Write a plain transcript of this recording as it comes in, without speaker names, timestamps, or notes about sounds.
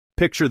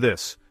Picture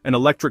this, an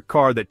electric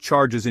car that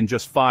charges in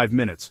just 5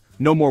 minutes.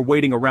 No more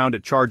waiting around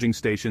at charging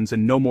stations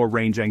and no more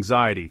range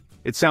anxiety.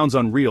 It sounds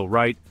unreal,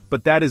 right?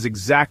 But that is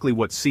exactly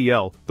what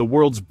CATL, the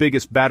world's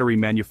biggest battery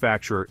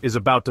manufacturer, is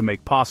about to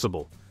make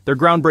possible. Their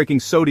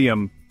groundbreaking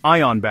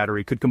sodium-ion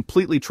battery could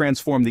completely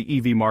transform the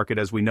EV market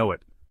as we know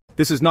it.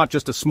 This is not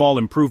just a small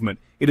improvement,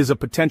 it is a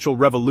potential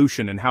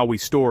revolution in how we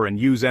store and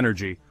use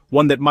energy,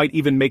 one that might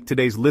even make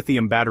today's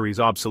lithium batteries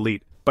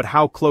obsolete. But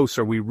how close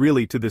are we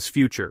really to this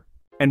future?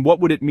 And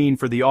what would it mean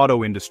for the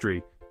auto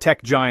industry,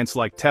 tech giants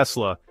like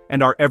Tesla,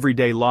 and our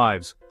everyday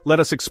lives? Let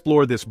us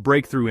explore this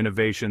breakthrough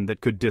innovation that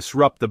could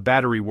disrupt the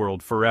battery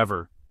world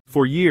forever.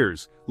 For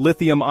years,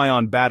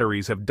 lithium-ion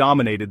batteries have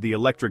dominated the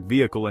electric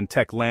vehicle and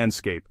tech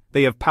landscape.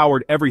 They have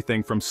powered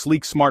everything from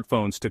sleek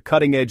smartphones to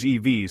cutting-edge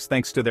EVs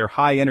thanks to their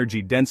high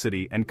energy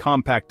density and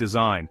compact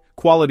design,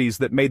 qualities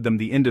that made them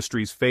the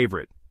industry's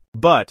favorite.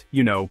 But,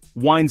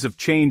 winds of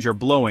change are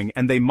blowing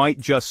and they might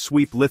just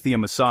sweep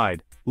lithium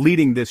aside.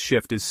 Leading this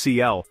shift is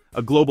CATL,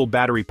 a global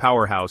battery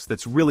powerhouse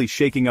that's really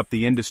shaking up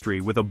the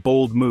industry with a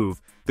bold move,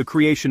 the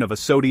creation of a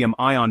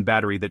sodium-ion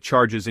battery that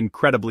charges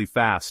incredibly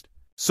fast.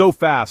 So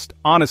fast,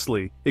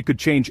 honestly, it could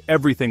change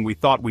everything we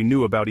thought we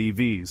knew about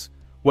EVs.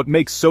 What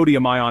makes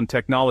sodium-ion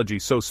technology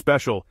so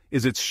special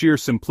is its sheer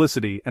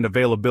simplicity and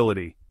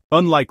availability.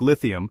 Unlike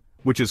lithium,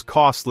 which is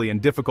costly and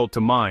difficult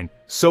to mine,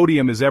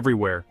 sodium is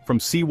everywhere,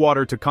 from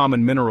seawater to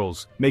common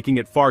minerals, making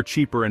it far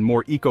cheaper and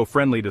more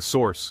eco-friendly to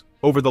source.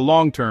 Over the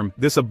long term,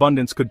 this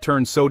abundance could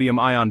turn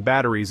sodium-ion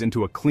batteries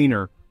into a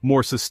cleaner,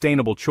 more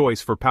sustainable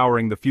choice for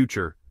powering the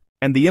future.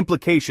 And the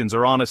implications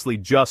are honestly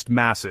just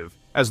massive.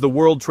 As the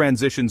world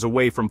transitions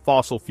away from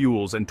fossil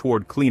fuels and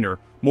toward cleaner,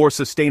 more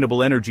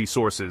sustainable energy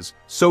sources,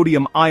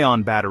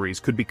 sodium-ion batteries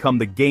could become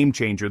the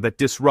game-changer that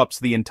disrupts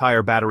the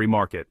entire battery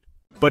market.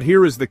 But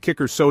here is the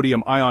kicker: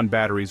 sodium-ion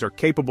batteries are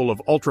capable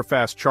of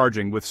ultra-fast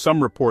charging, with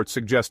some reports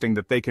suggesting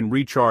that they can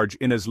recharge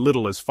in as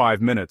little as 5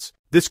 minutes.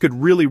 This could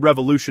really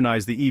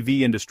revolutionize the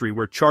EV industry,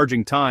 where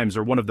charging times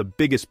are one of the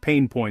biggest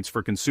pain points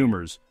for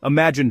consumers.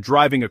 Imagine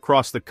driving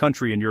across the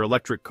country in your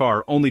electric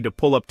car only to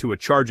pull up to a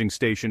charging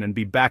station and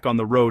be back on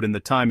the road in the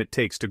time it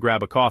takes to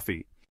grab a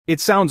coffee. It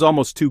sounds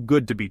almost too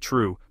good to be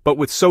true, but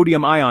with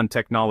sodium-ion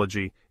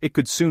technology, it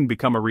could soon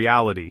become a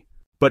reality.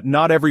 But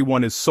not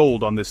everyone is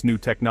sold on this new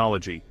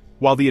technology.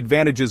 While the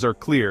advantages are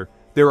clear,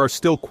 there are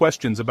still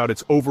questions about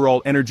its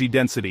overall energy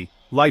density,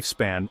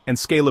 lifespan, and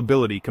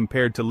scalability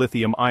compared to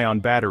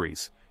lithium-ion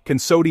batteries. Can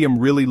sodium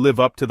really live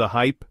up to the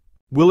hype?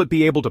 Will it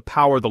be able to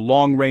power the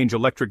long-range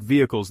electric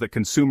vehicles that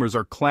consumers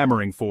are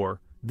clamoring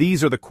for?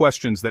 These are the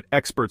questions that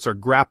experts are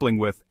grappling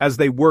with as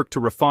they work to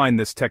refine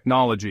this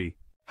technology.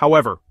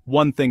 However,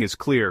 one thing is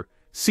clear: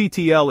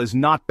 CATL is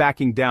not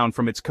backing down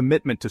from its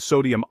commitment to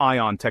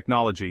sodium-ion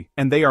technology,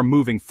 and they are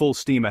moving full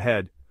steam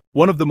ahead.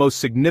 One of the most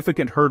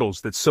significant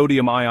hurdles that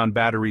sodium-ion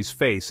batteries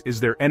face is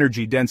their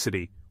energy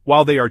density.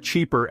 While they are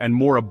cheaper and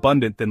more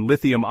abundant than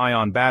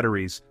lithium-ion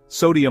batteries,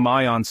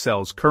 sodium-ion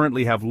cells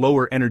currently have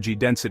lower energy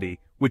density,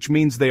 which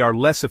means they are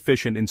less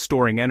efficient in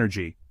storing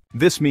energy.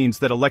 This means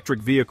that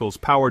electric vehicles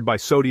powered by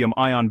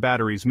sodium-ion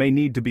batteries may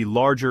need to be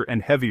larger and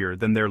heavier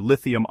than their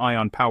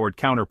lithium-ion-powered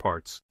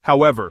counterparts.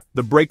 However,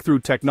 the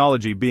breakthrough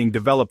technology being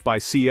developed by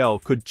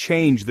CATL could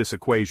change this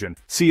equation.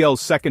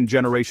 CATL's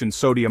second-generation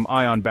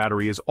sodium-ion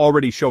battery is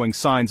already showing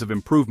signs of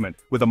improvement,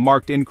 with a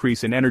marked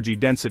increase in energy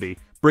density,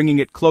 bringing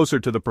it closer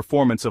to the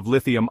performance of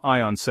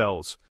lithium-ion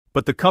cells.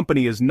 But the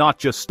company is not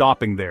just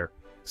stopping there.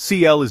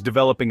 CATL is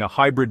developing a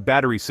hybrid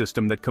battery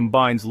system that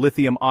combines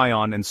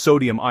lithium-ion and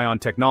sodium-ion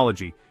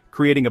technology,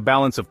 creating a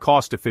balance of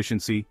cost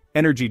efficiency,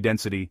 energy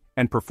density,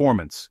 and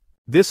performance.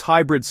 This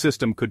hybrid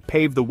system could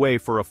pave the way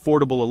for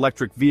affordable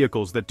electric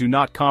vehicles that do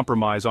not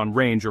compromise on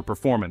range or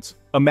performance.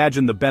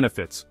 Imagine the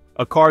benefits: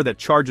 a car that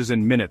charges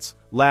in minutes,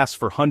 lasts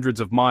for hundreds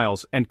of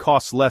miles, and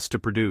costs less to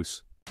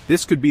produce.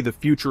 This could be the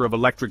future of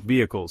electric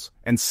vehicles,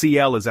 and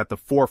CATL is at the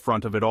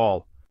forefront of it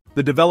all.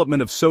 The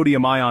development of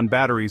sodium-ion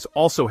batteries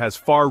also has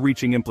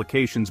far-reaching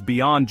implications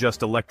beyond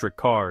just electric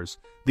cars.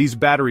 These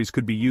batteries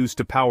could be used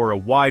to power a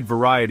wide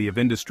variety of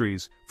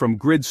industries, from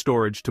grid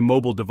storage to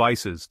mobile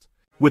devices.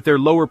 With their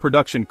lower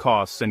production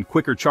costs and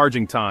quicker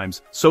charging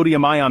times,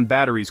 sodium-ion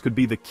batteries could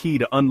be the key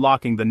to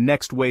unlocking the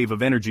next wave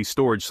of energy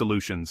storage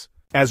solutions.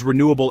 As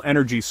renewable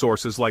energy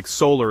sources like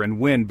solar and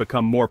wind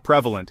become more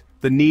prevalent,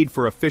 the need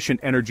for efficient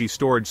energy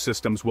storage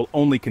systems will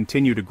only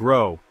continue to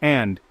grow,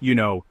 and,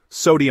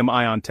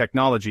 sodium-ion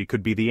technology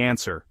could be the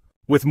answer.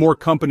 With more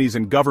companies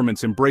and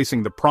governments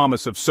embracing the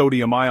promise of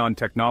sodium-ion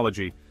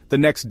technology, the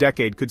next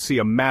decade could see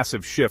a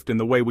massive shift in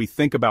the way we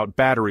think about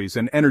batteries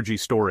and energy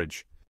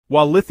storage.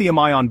 While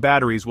lithium-ion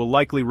batteries will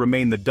likely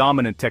remain the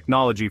dominant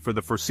technology for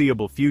the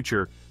foreseeable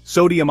future,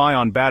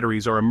 sodium-ion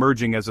batteries are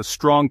emerging as a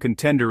strong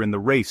contender in the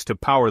race to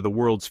power the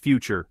world's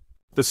future.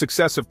 The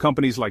success of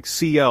companies like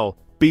CATL,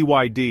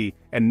 BYD,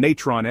 and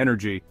Natron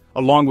Energy,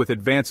 along with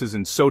advances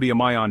in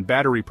sodium-ion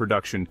battery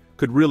production,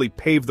 could really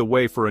pave the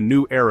way for a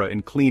new era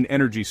in clean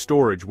energy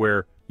storage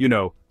where,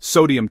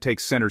 sodium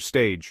takes center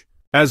stage.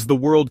 As the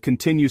world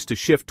continues to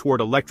shift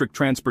toward electric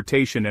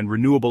transportation and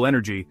renewable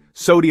energy,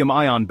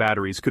 sodium-ion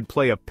batteries could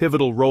play a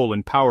pivotal role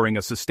in powering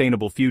a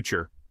sustainable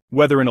future.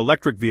 Whether in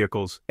electric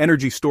vehicles,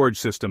 energy storage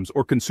systems,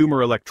 or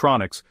consumer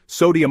electronics,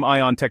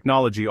 sodium-ion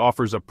technology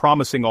offers a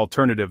promising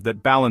alternative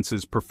that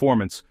balances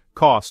performance,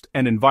 cost,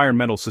 and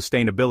environmental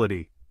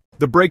sustainability.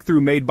 The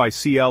breakthrough made by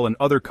CATL and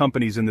other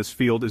companies in this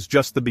field is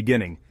just the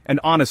beginning, and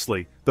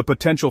honestly, the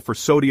potential for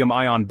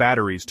sodium-ion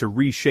batteries to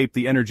reshape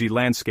the energy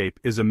landscape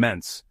is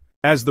immense.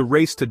 As the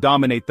race to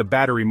dominate the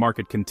battery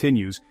market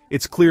continues,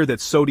 it's clear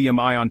that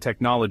sodium-ion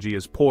technology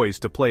is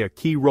poised to play a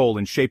key role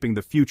in shaping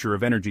the future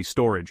of energy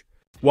storage.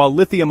 While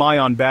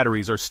lithium-ion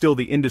batteries are still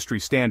the industry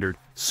standard,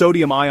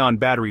 sodium-ion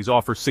batteries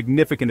offer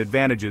significant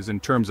advantages in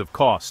terms of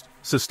cost,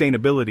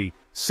 sustainability,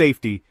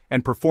 safety,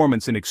 and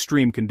performance in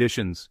extreme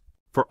conditions.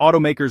 For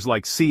automakers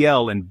like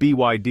CATL and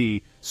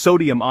BYD,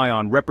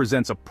 sodium-ion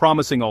represents a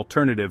promising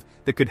alternative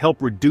that could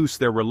help reduce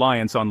their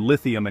reliance on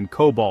lithium and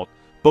cobalt,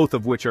 both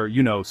of which are,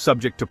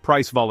 subject to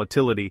price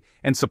volatility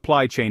and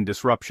supply chain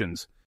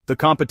disruptions. The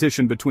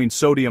competition between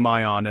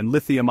sodium-ion and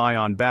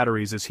lithium-ion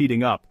batteries is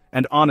heating up,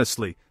 and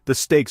honestly, the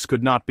stakes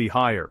could not be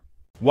higher.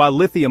 While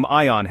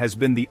lithium-ion has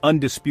been the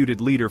undisputed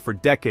leader for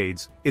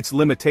decades, its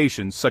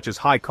limitations such as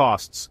high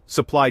costs,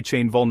 supply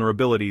chain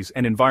vulnerabilities,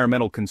 and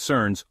environmental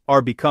concerns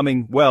are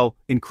becoming,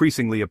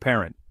 increasingly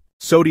apparent.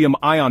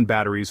 Sodium-ion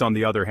batteries, on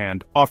the other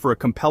hand, offer a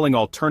compelling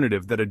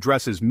alternative that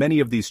addresses many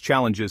of these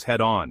challenges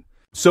head-on.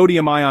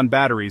 Sodium-ion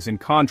batteries, in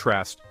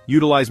contrast,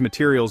 utilize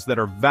materials that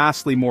are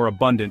vastly more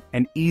abundant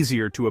and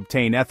easier to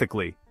obtain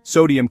ethically.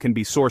 Sodium can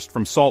be sourced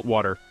from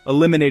saltwater,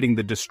 eliminating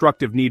the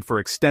destructive need for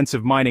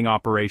extensive mining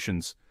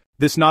operations.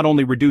 This not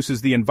only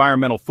reduces the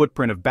environmental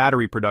footprint of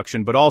battery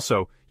production but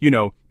also,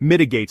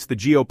 mitigates the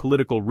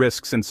geopolitical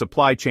risks and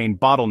supply chain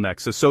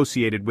bottlenecks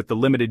associated with the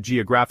limited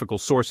geographical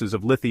sources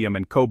of lithium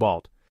and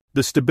cobalt.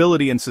 The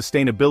stability and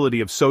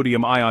sustainability of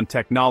sodium-ion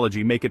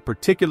technology make it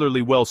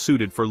particularly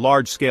well-suited for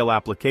large-scale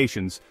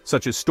applications,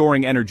 such as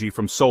storing energy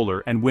from solar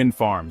and wind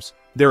farms.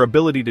 Their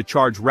ability to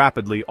charge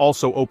rapidly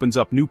also opens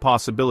up new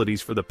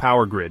possibilities for the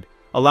power grid,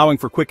 allowing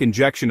for quick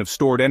injection of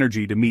stored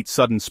energy to meet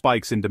sudden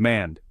spikes in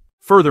demand.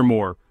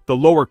 Furthermore, the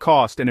lower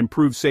cost and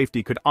improved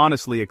safety could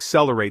honestly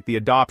accelerate the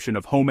adoption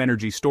of home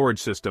energy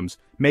storage systems,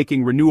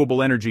 making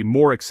renewable energy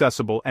more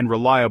accessible and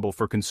reliable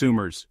for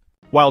consumers.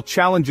 While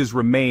challenges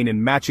remain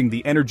in matching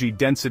the energy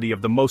density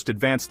of the most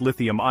advanced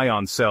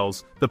lithium-ion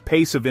cells, the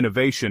pace of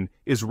innovation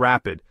is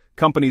rapid.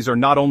 Companies are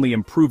not only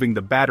improving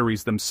the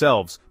batteries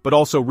themselves, but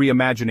also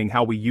reimagining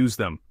how we use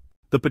them.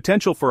 The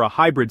potential for a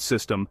hybrid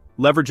system,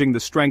 leveraging the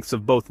strengths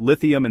of both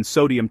lithium and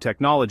sodium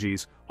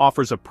technologies,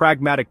 offers a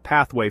pragmatic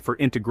pathway for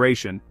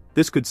integration.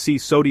 This could see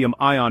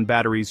sodium-ion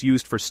batteries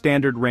used for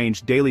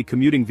standard-range daily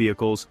commuting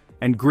vehicles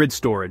and grid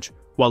storage,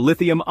 while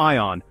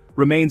lithium-ion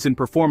remains in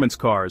performance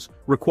cars,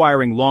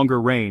 requiring longer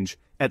range,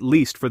 at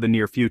least for the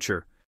near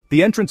future.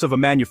 The entrance of a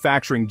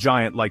manufacturing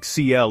giant like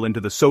CATL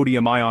into the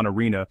sodium-ion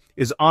arena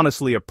is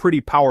honestly a pretty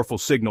powerful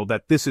signal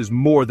that this is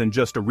more than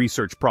just a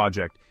research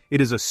project,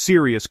 it is a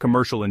serious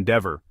commercial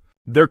endeavor.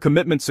 Their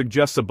commitment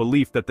suggests a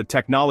belief that the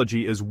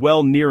technology is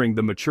well nearing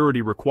the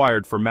maturity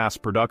required for mass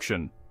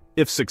production.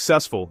 If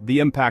successful, the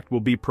impact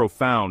will be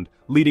profound,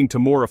 leading to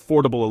more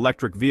affordable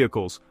electric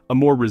vehicles, a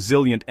more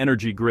resilient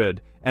energy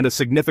grid, and a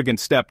significant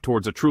step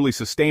towards a truly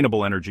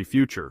sustainable energy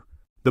future.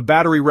 The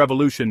battery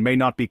revolution may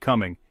not be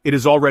coming, it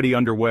is already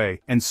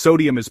underway, and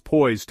sodium is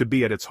poised to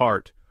be at its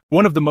heart.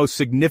 One of the most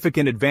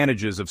significant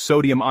advantages of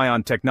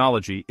sodium-ion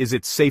technology is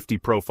its safety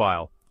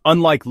profile.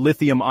 Unlike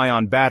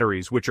lithium-ion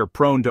batteries, which are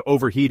prone to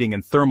overheating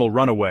and thermal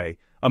runaway,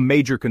 a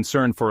major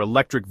concern for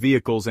electric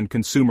vehicles and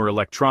consumer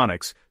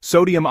electronics,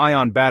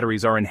 sodium-ion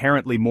batteries are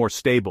inherently more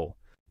stable.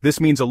 This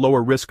means a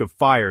lower risk of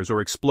fires or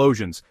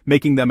explosions,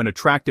 making them an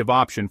attractive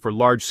option for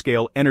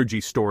large-scale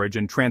energy storage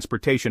and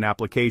transportation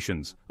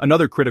applications.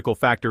 Another critical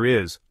factor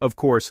is, of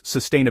course,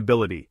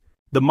 sustainability.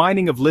 The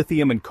mining of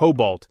lithium and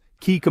cobalt,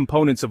 key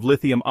components of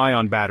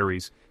lithium-ion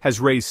batteries, has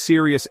raised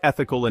serious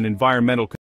ethical and environmental concerns.